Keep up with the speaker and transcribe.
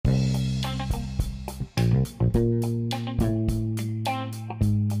Hello,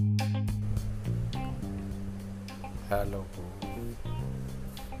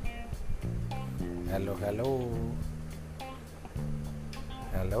 hello, hello,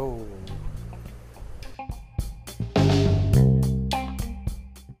 hello.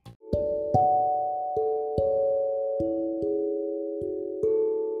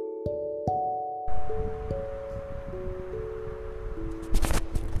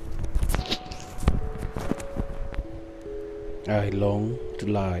 I long to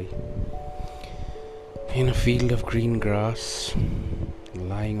lie in a field of green grass,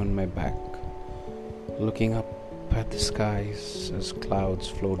 lying on my back, looking up at the skies as clouds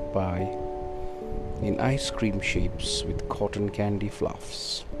float by in ice cream shapes with cotton candy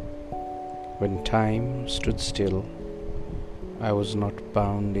fluffs. When time stood still, I was not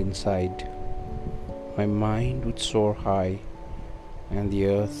bound inside. My mind would soar high, and the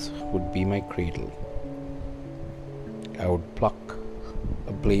earth would be my cradle. I would pluck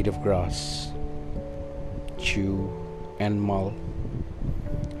a blade of grass, chew and mull,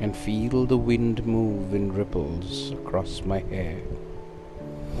 and feel the wind move in ripples across my hair.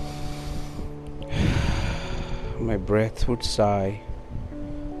 My breath would sigh,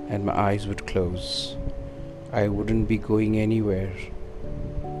 and my eyes would close. I wouldn't be going anywhere,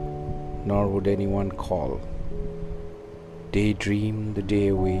 nor would anyone call. Daydream the day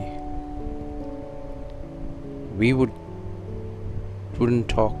away. We wouldn't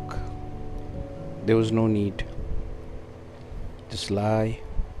talk. There was no need. Just lie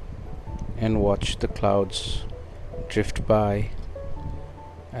and watch the clouds drift by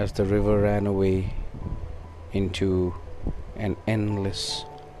as the river ran away into an endless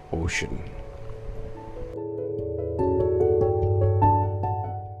ocean.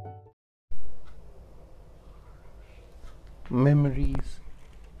 Memories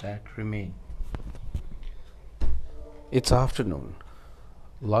that remain. It's afternoon.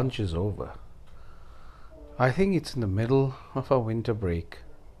 Lunch is over. I think it's in the middle of our winter break.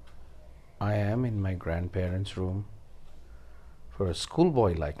 I am in my grandparents' room. For a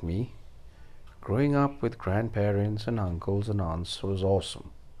schoolboy like me, growing up with grandparents and uncles and aunts was awesome.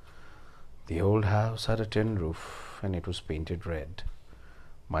 The old house had a tin roof and it was painted red.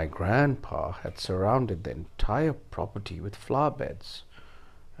 My grandpa had surrounded the entire property with flower beds,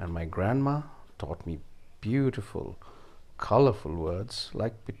 and my grandma taught me beautiful, colorful words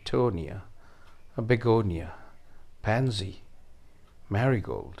like petunia, a begonia, pansy,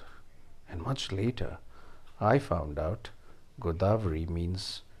 marigold, and much later I found out Godavari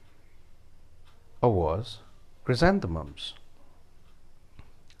means or was chrysanthemums.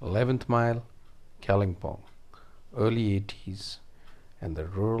 11th mile, Kalimpong, early 80s, and the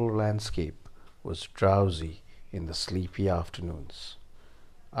rural landscape was drowsy in the sleepy afternoons.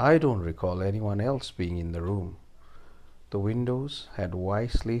 I don't recall anyone else being in the room. The windows had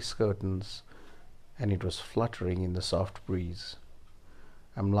white lace curtains and it was fluttering in the soft breeze.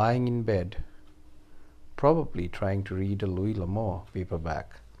 I'm lying in bed, probably trying to read a Louis L'Amour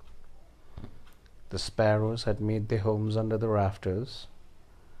paperback. The sparrows had made their homes under the rafters.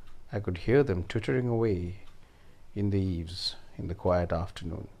 I could hear them twittering away in the eaves in the quiet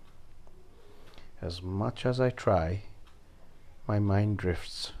afternoon. As much as I try, my mind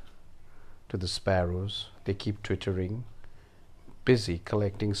drifts to the sparrows. They keep twittering, busy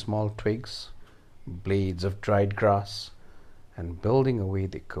collecting small twigs, blades of dried grass, and building away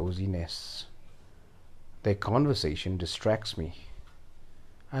their cozy nests. Their conversation distracts me.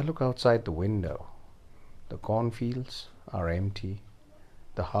 I look outside the window. The cornfields are empty,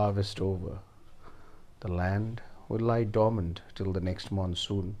 the harvest over. The land will lie dormant till the next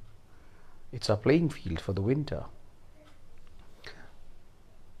monsoon. It's a playing field for the winter.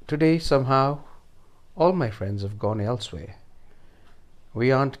 Today, somehow, all my friends have gone elsewhere.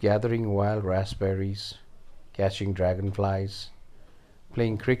 We aren't gathering wild raspberries, catching dragonflies,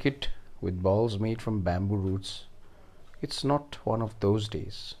 playing cricket with balls made from bamboo roots. It's not one of those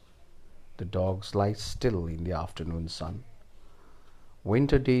days. The dogs lie still in the afternoon sun.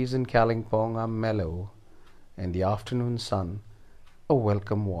 Winter days in Kalimpong are mellow, and the afternoon sun a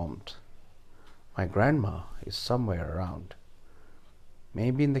welcome warmth. My grandma is somewhere around,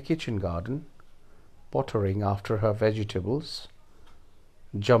 maybe in the kitchen garden, pottering after her vegetables,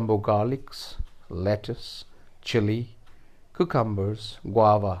 jumbo garlics, lettuce, chili, cucumbers,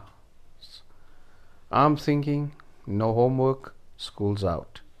 guavas. I'm thinking, no homework, school's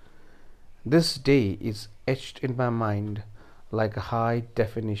out. This day is etched in my mind like a high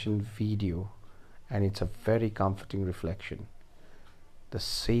definition video, and it's a very comforting reflection. The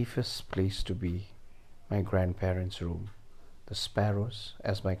safest place to be, my grandparents' room, the sparrows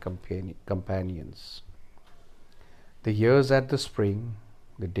as my companions. The years at the spring,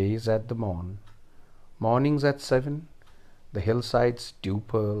 the days at the morn, mornings at 7, the hillsides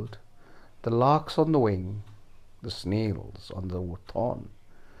dew-pearled, the larks on the wing, the snails on the thorn.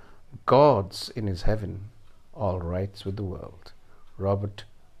 God's in his heaven, all rights with the world. Robert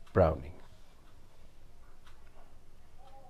Browning.